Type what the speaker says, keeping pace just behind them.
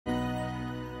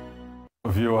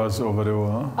Viewers over the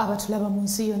world, abatulaba mu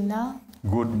nsi yonna,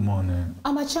 good morning.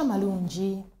 amakya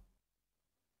malungi.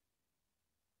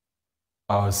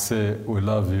 I'll say we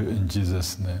love you in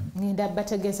Jesus' name. Ngenda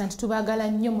bategeeza nti tubaagala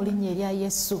nnyo mu linnya erya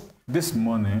Yesu. This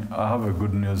morning, I have a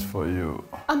good news for you.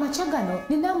 Amakya gano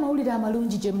nina amawulire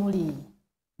amalungi gye muli.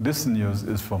 This news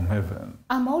is from heaven.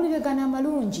 Amawulire gano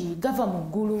amalungi gava mu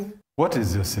ggulu. What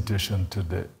is your situation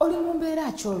today? Oli mu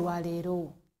mbeera ki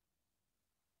olwaleero?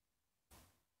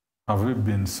 Have you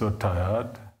been so tired?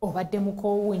 Obadde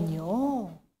mukoowu nnyo?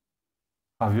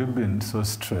 Have you been so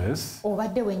stressed?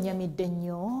 Obadde wennyamidde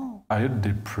nnyo? Are you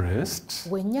depressed?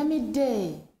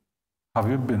 Wennyamidde?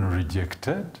 Have you been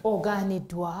rejected?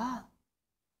 Ogaaniddwa?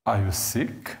 Are you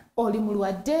sick? Oli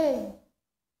mulwadde?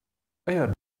 Are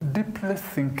you deeply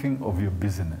thinking of your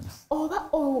business? Oba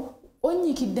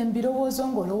onyikidde mu birowoozo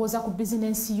ng'olowooza ku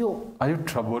bizinensi yo? Are you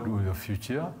troubled with your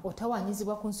future?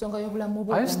 Otawaanyizibwa ku nsonga y'obulamu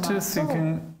bwo Are you mu still maaso?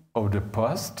 thinking of the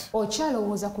past?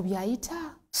 Okyalowooza ku byayita?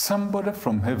 Somebody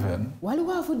from heaven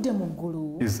Waliwo avudde mu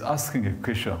ggulu is asking a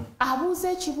question.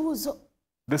 abuuza ekibuuzo.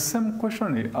 The same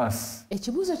question he asked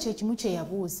Ekibuuzo kye kimu kye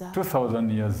yabuuza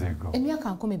 2,000 years ago emyaka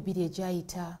 2,000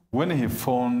 egyayita, when he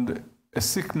found a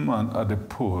sick man at the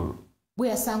pool bwe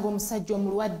yasanga omusajja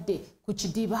omulwadde ku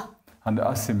kidiba and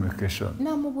asked him a question.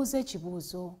 n'amubuuza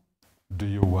ekibuuzo. Do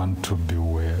you want to be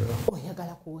well?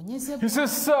 Oyagala kuwonyezebwa? He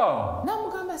says, Sir,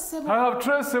 N'amugamba ssebo, I have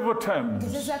tried several times.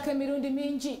 gezezaako emirundi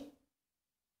mingi,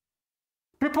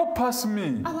 People pass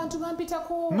me. abantu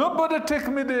bampitako, Nobody take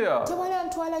me there. tewali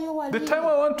antwalayo wali. The time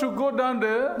I want to go down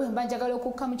there, Bwe mba njagala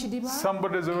okukka mu kidiba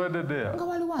somebody's already there. nga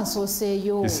waliwo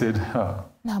ansooseeyo. He said,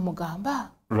 N'amugamba,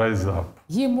 Rise up,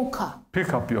 yimuka,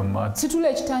 pick up your mat situla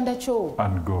ekitanda kyo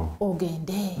and go.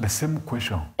 ogende. The same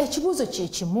question. Ekibuuzo kye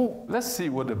kimu. Let's see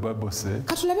what the Bible says.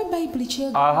 Katulabe Bayibuli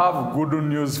kyega. I have good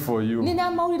news for you. Nina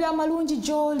amawulire amalungi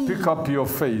gy'oli. Pick up your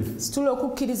faith Situla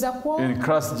okukkiriza kwo in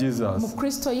Christ mu Jesus.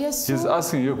 Kristo Yesu. He's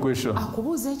asking you a question.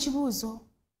 Akubuuza ekibuuzo.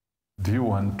 Do you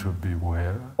want to be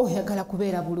well? Oyagala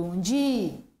kubeera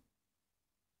bulungi?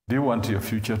 Do you want your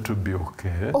future to be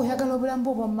okay? Oyagala obulamu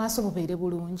bwo bw'omu maaso bubeere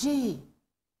bulungi?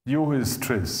 You with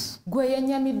stress. Gwe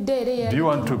yennyamidde era Do you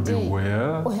want to be eyaliridde.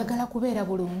 well? Oyagala kubeera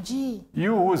bulungi?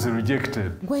 You who is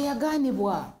rejected. Gwe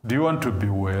yagaanibwa. Do you want to be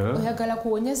well? Oyagala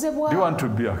kuwonyezebwa? Do you want to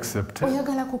be accepted?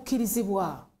 Oyagala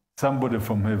kukkirizibwa? Somebody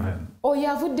from heaven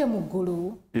Oyo avudde mu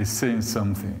ggulu is saying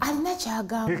something. alina He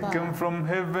ky'agamba. came from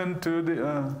heaven to the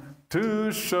earth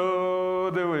to show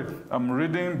the way. I'm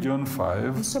reading John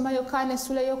 5. Nsoma Yokaana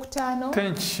essula ey'okutaano.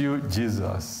 Thank you,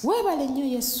 Jesus, Weebale nnyo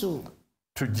Yesu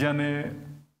to journey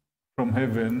from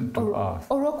heaven to earth.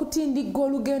 olw'okutindigga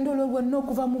olugendo lwo lwonna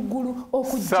okuva mu ggulu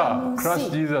okujja mu Sir, Christ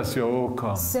nsi. Jesus, you're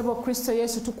welcome. Ssebo Kristo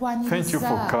Yesu Thank you for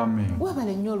tukwaniriza. coming.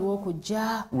 Weebale nnyo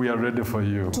olw'okujja. We are ready for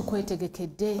you.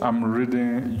 Tukwetegekedde. I'm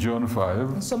reading John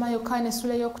 5 Nsoma Yokaana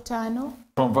essula ey'okutaano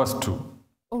from verse 2.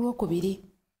 olw'okubiri.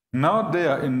 Now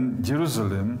there in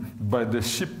Jerusalem by the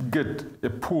sheep gate a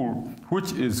pool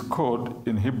which is called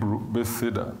in Hebrew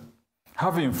Bethesda,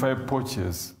 having 5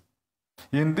 porches.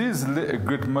 In these lay a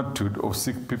great multitude of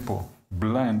sick people,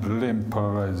 blind, lame,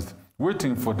 paralyzed,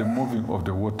 waiting for the moving of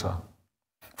the water.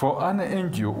 For an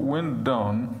angel went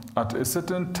down at a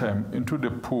certain time into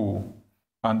the pool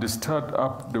and stirred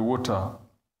up the water.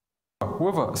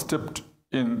 Whoever stepped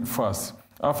in first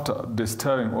after the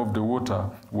stirring of the water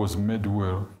was made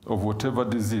well of whatever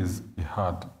disease he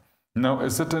had. Now a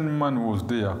certain man was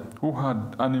there who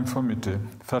had an infirmity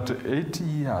 38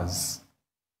 years.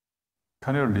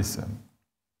 Can you listen?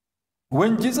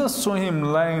 When Jesus saw him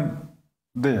lying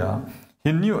there,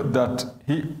 he knew that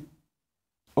he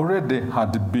already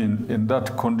had been in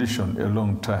that condition a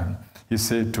long time. He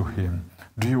said to him,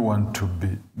 Do you want to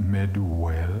be made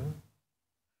well?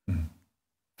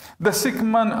 The sick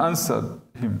man answered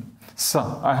him,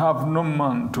 Sir, I have no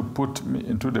man to put me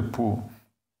into the pool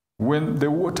when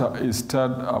the water is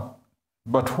stirred up.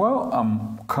 But while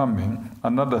I'm coming,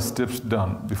 another steps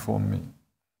down before me.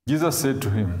 Jesus said to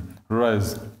him,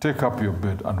 Rise, take up your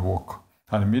bed and walk.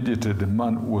 And immediately the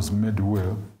man was made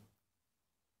well,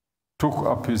 took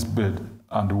up his bed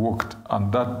and walked,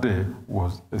 and that day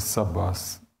was a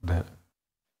Sabbath day.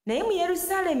 Naye mu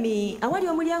Yerusaalemi awali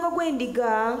omulyango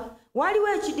gw'endiga waliwo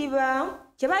ekidiba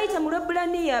kye bayita mu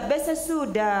Lwebbulaniya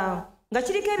Besesuda nga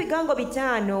kiriko ebigango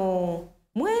 5.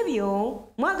 Mu ebyo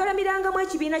mwagalamiranga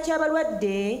ekibiina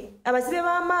ky'abalwadde, abazibe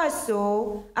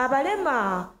b'amaaso,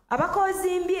 abalema,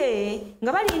 abakoozimbye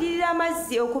nga balindirira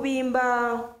amazzi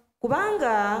okubimba.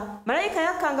 Kubanga malayika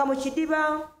yakkanga mu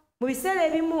kidiba mu biseera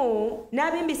ebimu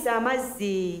n'abimbisa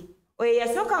amazzi. Oyo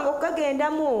yasookanga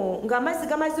okugagendamu ng'amazzi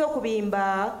gamaze okubimba,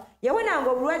 yawonanga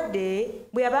obulwadde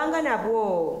bwe yabanga nabwo.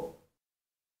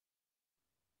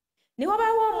 ne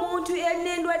wabaawo omuntu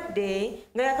eyalina endwadde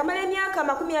nga yakamala emyaka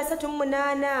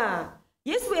 38.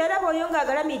 Yesu bwe yalaba oyo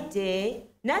ng'agalamidde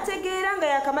n'ategeera nga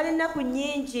yakamala ennaku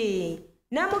nnyingi,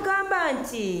 n'amugamba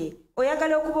nti,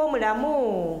 oyagala okuba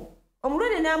omulamu?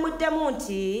 Omulwadde n'amuddamu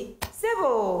nti,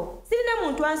 ssebo, sirina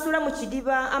muntu ansuula mu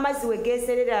kidiba amazzi we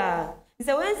geeserera,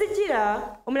 nze we nzijira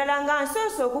omulala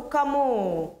ng'ansoose okukkamu.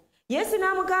 Yesu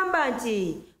n'amugamba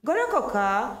nti,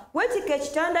 golokoka weetikka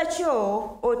ekitanda kyo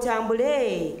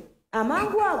otambule.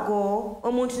 Amangu ago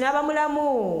omuntu n'aba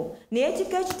mulamu, ne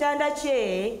yeetikka ekitanda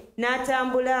kye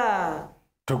n'atambula.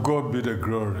 To God be the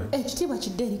glory. Ekitiibwa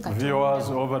kidde eri Katonda. Viewers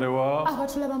over the world,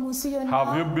 Abatulaba mu nsi yonna.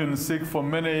 have you been sick for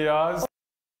many years?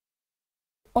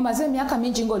 Omaze emyaka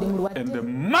mingi ng'oli mulwadde. In the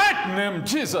mighty name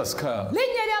Jesus Christ,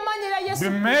 Linnya ly'amaanyi lya Yesu be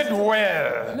made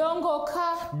well.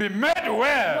 longooka. Be made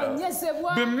well.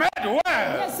 Onyezebwa. Be made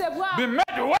well. Onyezebwa. Be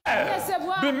made well.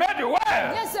 Onyezebwa. Be made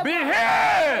well. Onyezebwa. Be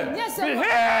healed. Onyezebwa. Be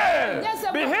healed.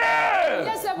 Onyezebwa. Be healed.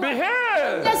 Onyezebwa. Be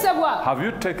healed. Onyezebwa. Have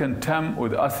you taken time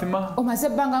with asthma? Omaze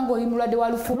ebbanga ng'oli mulwadde wa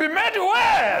lufu. Be made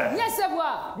well.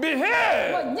 Onyezebwa. Be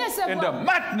healed. Onyezebwa. In the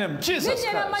mighty name Jesus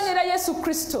Linnya ly'amaanyi Christ. lya Yesu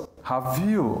Kristo. Have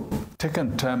you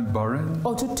taken time barren?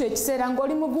 Otutte ekiseera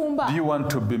ng'oli mugumba. Do you want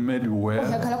to be made well?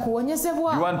 Oyagala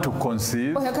kuwonyezebwa. You want to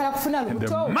conceive? Oyagala kufuna In the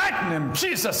lubuto. mighty name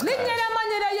Jesus Linnya Christ.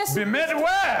 ly'amaanyi lya Yesu Be made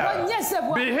well.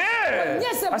 Onyezebwa. Be healed.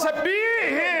 I said, be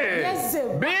healed.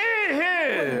 Onyezebwa. Be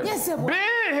healed. Onyezebwa. Be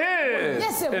healed.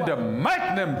 Onyezebwa. In the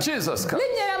mighty name Jesus Christ.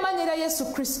 Linnya ly'amaanyi lya Yesu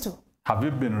Kristo. Have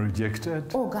you been rejected?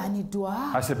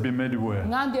 Ogaaniddwa. I said, be made well.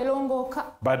 Ngambye longooka.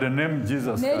 By the name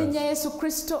Jesus N'erinnya Christ. Yesu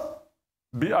Kristo.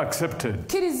 Be accepted.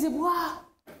 Kirizibwa.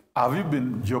 Have you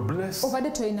been jobless?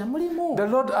 Obadde tolina mulimu. The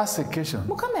Lord asks a question.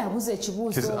 Mukama yabuuza He's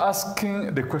ekibuuzo.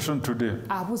 asking the question today.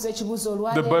 Abuuza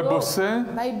ekibuuzo The Bible olwaleero. says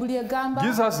Bayibuli egamba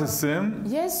Jesus is the same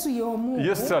Yesu y'omu.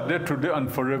 yesterday, today, and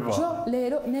forever. Jo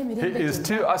leero He n'emirembe is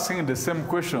still asking the same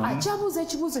question akyabuuza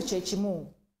ekibuuzo kye kimu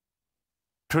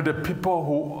to the people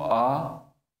who are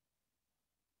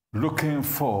looking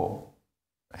for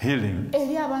healing,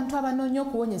 eri abantu abanoonya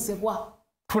okuwonyezebwa,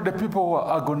 to the people who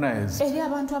are agonized. eri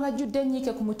abantu abajjudde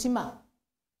ennyiike ku mutima.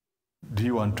 Do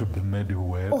you want to be made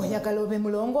well? Oyagala obe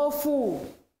mulongoofu.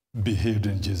 Be healed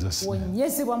in Jesus' name.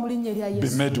 Wonyezebwa mu linnya erya Be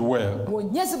Yesu. made well.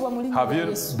 Wonyezebwa mu linnya Have erya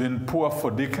you Yesu. been poor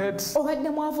for decades Obadde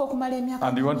mwavu okumala emyaka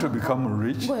and you want to n'emyaka. become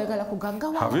rich? Ng'oyagala Have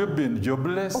kugaggawala. you been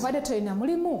jobless Obadde tolina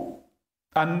mulimu.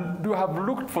 and you have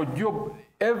looked for job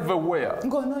everywhere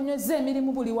Ng'onoonyeza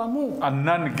emirimu buli wamu. and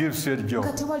none gives you a Nga job?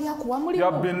 tewali akuwa You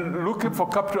have mulimu. been looking for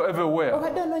capital everywhere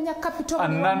Obadde onoonya kapito buli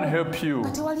and none wamu. help you.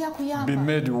 Nga tewali Be akuyamba.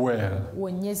 made well.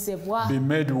 Wonyezebwa. Be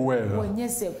made well.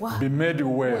 Wonyezebwa. Be made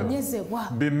well.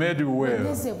 Wonyezebwa. Be made well.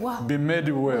 Wonyezebwa. Be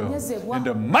made well. Wonyezebwa. In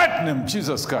the mighty name of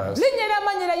Jesus Christ. Linnya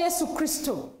ly'amaanyi lya Yesu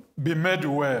Kristo. Be made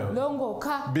well.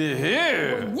 Longooka. Be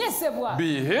healed. Wonyezebwa.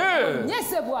 Be healed.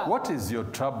 Wonyezebwa. What is your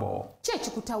trouble? Ki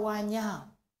ekikutawaanya?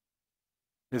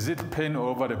 Is it pain all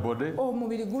over the body?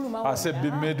 Omubiri guluma I said, be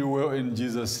wonna. made well in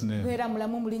Jesus' name. Beera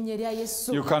mulamu mu linnya erya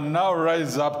Yesu. You can now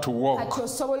rise up to Kati walk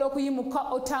osobola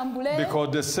okuyimuka otambule.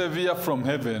 because the Savior from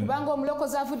heaven Kubanga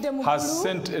omulokozi avudde mu has ggulu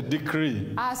sent a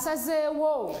decree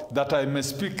asazeewo that I may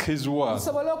speak His word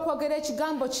osobole okwogera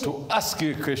ekigambo kye to ask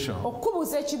you a question.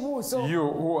 okubuuza ekibuuzo. You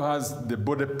who has the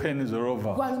body pains all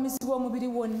over. Gwalumizibwa omubiri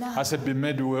wonna. I said, be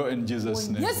made well in Jesus'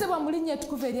 name. Wonyezebwa mu linnya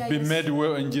ettukuvu erya Be Yesu. made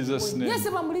well in Jesus' name.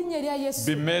 Wonyezebwa mu linnya erya Yesu.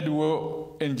 Be made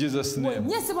well in Jesus' name.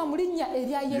 Wonyezebwa mu linnya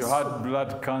erya You Yesu. had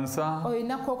blood cancer.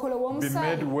 Olina kookolo Be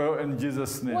made w'omusaayi. well in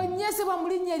Jesus' name. Wonyezebwa mu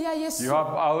linnya erya Yesu. You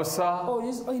have ulcer.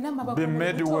 Olina amabaga Be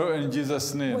made obuto. well in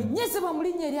Jesus' name. Wonyezebwa mu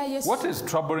linnya erya Yesu. What is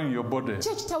troubling your body? Ki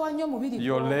ekitawaanya omubiri gwo?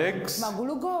 Your legs.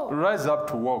 Magulu go. Rise up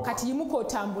to walk. Kati yimuka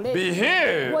otambule. Be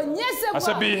healed. Wonyezebwa. I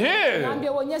said, be healed. Ngambye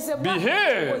wonyezebwa. Be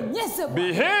healed. Wonyezebwa.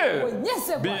 Be healed.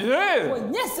 Wonyezebwa. Be healed.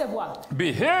 Wonyezebwa.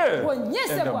 Be healed. In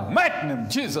Wonyezebwa. the mighty name of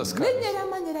Jesus Christ. Linnya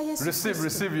ly'amaanyi erya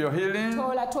Yesu. Receive your healing.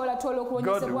 Toola God will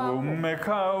okuwonyezebwako. make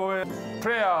a way.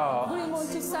 Prayer. Buli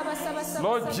muntu saba saba saba.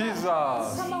 Lord saba. Jesus,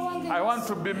 Mukama wange I want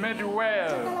to be made well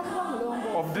njagala kuba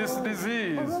mulongoofu. of this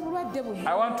disease. Olw'obulwadde buno.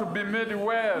 I want to be made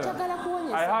well. Njagala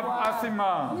kuwonyezebwa. I have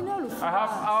asthma. Nina olufuba. I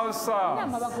have ulcer. Nina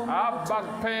amabaga I have omubuto.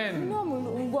 back pain. Nina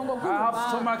omugongo I have guluma.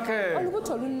 stomachache.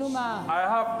 Olubuto lunnuma. I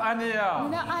have hernia.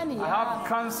 Nina hernia. I have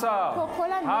cancer.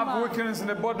 Kokola I have nnuma. weakness in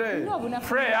the body. Nina obunafu.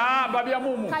 Prayer, Babia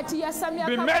Mumu. Kati yasamya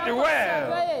Be akamwa made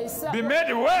well. k'okusaaba. Be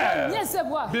made well.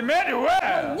 Wonyezebwa. Be made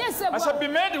well. Wonyezebwa. I said, be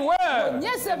made well. In the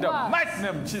Wonyezebwa. mighty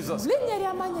name of Jesus. Linnya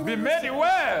ly'amaanyi Be erya made Yesu.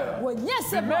 well. Be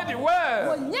Wonyezebwa. made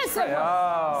well. Wonyezebwa.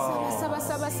 Prayer. Saba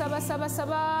saba saba saba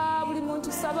saba. Buli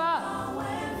muntu saba.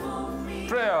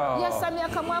 Prayer. Yasamya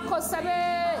akamwa ko osabe.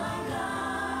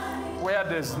 where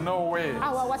there's no way,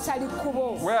 awo awatali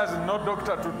kkubo, where there's no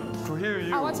doctor to heal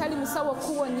you, awatali musawo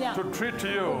okuwonya, to treat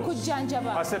you.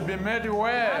 okujjanjaba. I said, be made Nange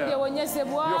well.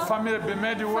 ewonyezebwa, Your family be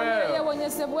made famire well.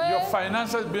 ewonyezebwe, Your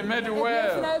finances be made well.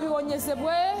 ebyenfuna byo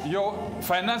biwonyezebwe, Your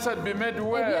finances be made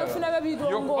well. ebyenfuna byo Your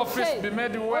birongoke, office be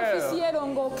made ofiisi well.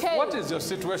 yeerongoke. What is your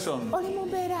situation? Oli mu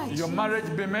mbeera ki? Your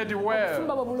marriage be made well.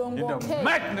 Obufumba bwe In the bulongoke.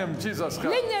 mighty name of Jesus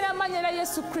Christ. Linnya ly'amannya lya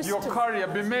Yesu Your Kristo. career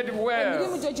be made Emirimu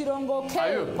well. gyo girongoke.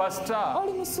 Are you a pastor?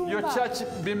 Oli musumba. Your church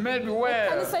be made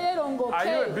well. Ekkanisa yeerongoke. Are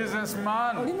you a Oli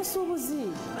businessman?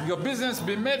 musuubuzi. Your business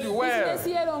be made well.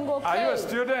 Bizinensi yeerongoke. Are you a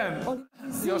student? Oli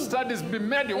muyizi. Your studies be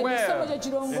made Emisomo well. gyo In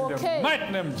girongoke. the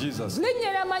mighty name of Jesus.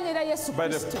 Linnya ly'amannya lya Yesu By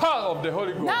the Kristo. power of the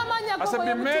Holy Ghost. N'amannya I said, be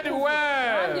g'Omwoyo made Omutukuvu.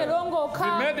 Nange well. longooka.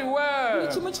 Be made well. Buli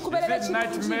kimu kikubeerera Is it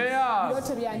kirungi. nightmares?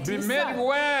 Birooto bya Be ntiisa. made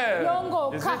well.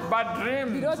 Longooka. Is it bad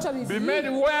dreams? Birooto bibi. Be made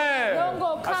well.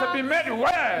 Longooka. I said, be made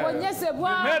well.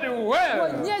 Wonyezebwa. Be made well.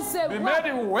 Wonyezebwa. Be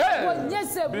made well.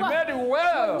 Wonyezebwa. Be made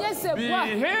well. Wonyezebwa.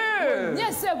 Be healed.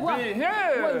 Wonyezebwa. Be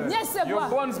healed. Wonyezebwa. Your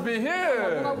bones be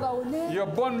healed. Amagulu gawone. Your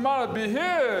bone marrow be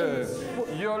healed.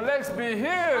 Your legs be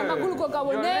healed. Amagulu go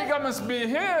gawone. Your ligaments be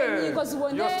healed. Ennyingo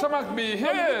ziwone. Your stomach be Olubuto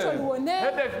healed. luwone.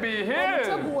 Headache be healed.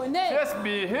 Omutwe guwone. Chest be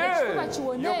Ekifuba healed.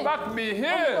 kiwone. Your back be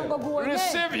healed. Omugongo guwone.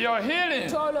 Receive your healing.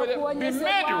 Tolo Be kuwonyezebwa.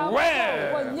 made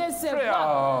well. Wonyezebwa.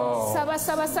 Prayer. Saba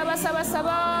saba saba saba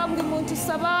saba. Buli muntu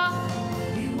saba.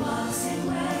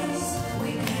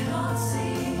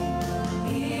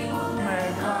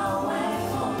 Make a way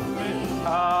for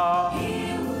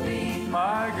me.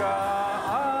 My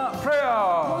God.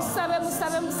 Prayer. Musabe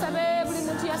musabe musabe. Buli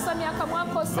muntu yasamya akamwa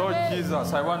ko Lord sabe.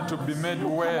 Jesus, I want to be made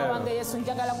Mukama well. wange Yesu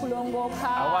njagala kulongooka.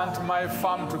 I want my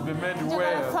farm to be made Njagala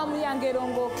well. faamu yange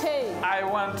erongooke. I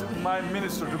want my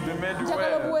ministry to be made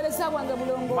Njagala well. obuweereza bwange My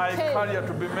bulongooke. career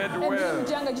to be made Emirimu well.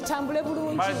 gyange gitambule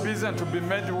bulungi. My business to be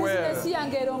made well. Bizinensi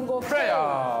yange erongooke.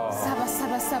 Prayer. Saba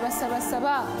saba saba saba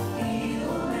saba.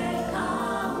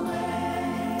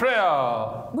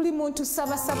 Prayer. Buli muntu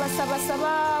saba saba saba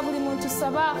saba. Buli muntu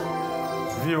saba.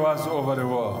 Viewers over the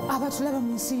world, Abatulaba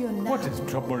mu nsi yonna. what is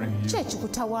troubling Ki you?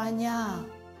 ekikutawaanya?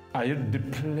 Are you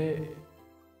deeply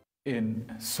in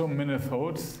so many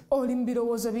thoughts? Oli mu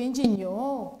birowoozo bingi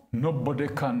nnyo Nobody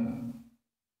can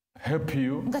help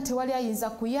you. nga tewali ayinza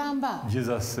kuyamba.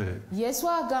 Jesus said, Yesu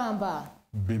agamba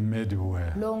be made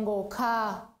well.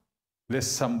 longooka, Let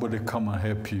somebody come and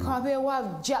help you. kabeewo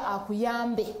ajja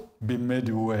akuyambe. Be made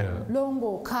well.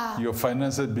 Longooka, Your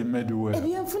finances be made well.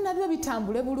 ebyenfuna byo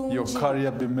bitambule Your bulungi.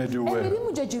 career be made well.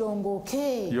 Emirimu gyo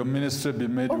girongooke. Your ministry be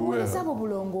made Obuweereza well. bwo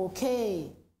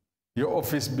bulongooke. Your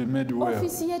office be made well.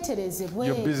 Ofiisi yeeterezebwe.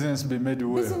 Your business be made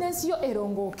well. Bizinensi yo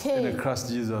erongooke. In the Christ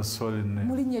Jesus' holy name.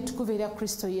 Mu linnya ettukuvu erya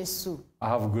Kristo Yesu. I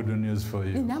have good news for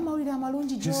you. Nina amawulire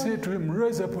amalungi He said gy'oli. to him,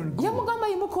 rise up and go. Yamugamba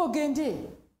yimuka ogende.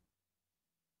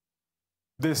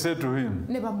 They said to him,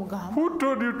 Ne bamugamba. who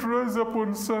told you to rise up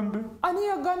on Sunday? Ani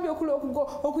yagambye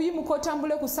okuyimuka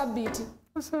otambule ku Sabbiiti?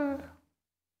 I said,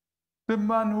 the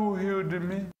man who healed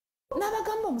me.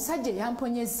 N'abagamba omusajja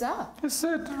eyamponyezza. He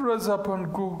said, rise up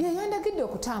and go. Ye yandagidde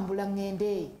okutambula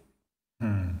ŋŋende.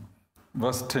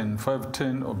 Verse 10,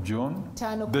 5:10 of John.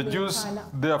 The Jews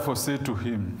therefore said to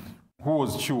him, who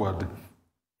was cured,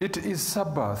 it is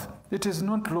Sabbath. It is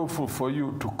not lawful for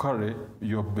you to carry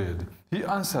your bed. He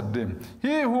answered them,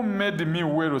 he who made me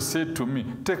well said to me,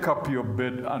 take up your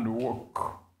bed and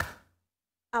walk.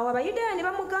 Awo Abayudaaya ne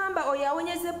bamugamba oyo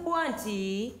awonyezebbwa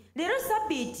nti leero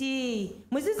Sabbiiti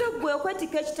muzizo ggwe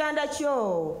okwetika ekitanda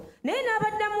kyo. Naye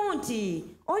n'abaddamu nti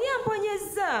oli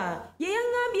amponyezza ye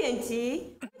yaŋŋambye nti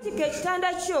kwetika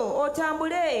ekitanda kyo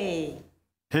otambule.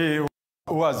 He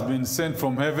who has been sent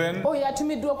from heaven, Oyo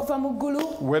atumiddwa okuva mu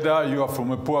ggulu. whether you are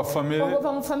from a poor family,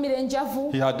 Oba mu famire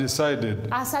enjavu. he had decided,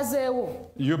 Asazeewo.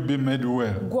 you be made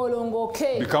well,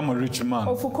 Gw'olongooke. become a rich man.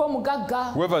 Ofuuke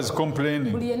omugagga. Whoever is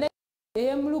complaining, Buli yenna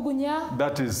eyeemulugunya.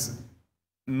 that is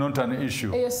not an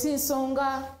issue. Eyo si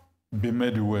nsonga. Be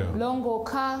made well.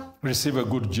 Longooka. Receive a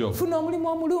good job, Funa omulimu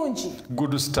omulungi.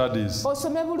 good studies,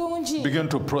 Osome bulungi. begin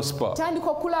to prosper, Tandika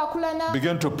okukulaakulana.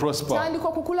 begin to prosper, Tandika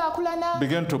okukulaakulana.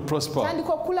 begin to prosper,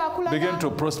 Tandika okukulaakulana. begin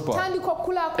to prosper. Tandika In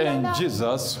okukulaakulana.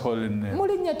 Jesus' holy name. Mu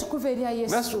linnya ettukuvu erya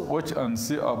Let's Yesu. watch and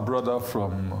see our brother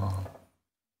from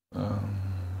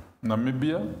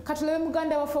Namibia Katulabe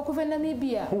muganda waffe okuva e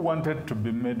Namibia. who wanted to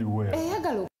be made well.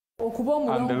 Eyagala okuba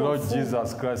And the Lord omulongoofu.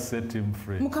 Jesus Christ set him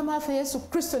free. Mukama waffe Yesu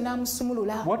Kristo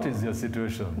n'amusumulula. What is your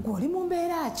situation? Gw'oli mu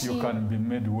mbeera ki? You can be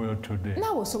made well today.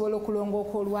 Naawe osobola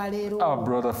okulongooka olwaleero. Our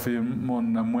brother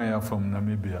Philemon Namweya from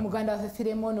Namibia. Muganda waffe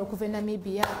Firemooni okuva e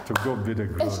Namibia. To God be the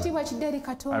glory. Ekitiibwa kidde eri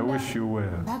Katonda. I wish you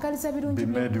well. Baagaliza birungi Be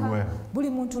made byokka. well. Buli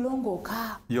muntu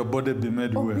longooka. Your body be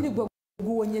made Omubiri well. gwe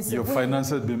Your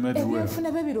finances be made well.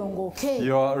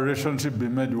 Your relationship be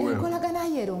made well.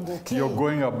 Your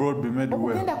going abroad be made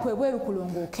well.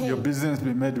 Your business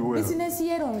be made well.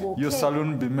 Your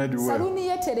salon be made well.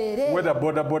 Whether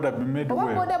border be made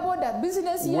well.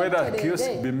 Whether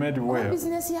kiosk be made well.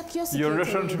 Your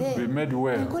relationship be made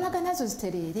well.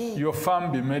 Your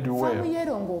farm be made well.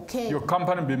 Your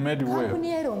company be made well.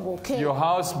 Your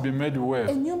house be made well.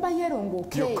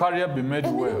 Your career be made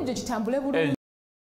well.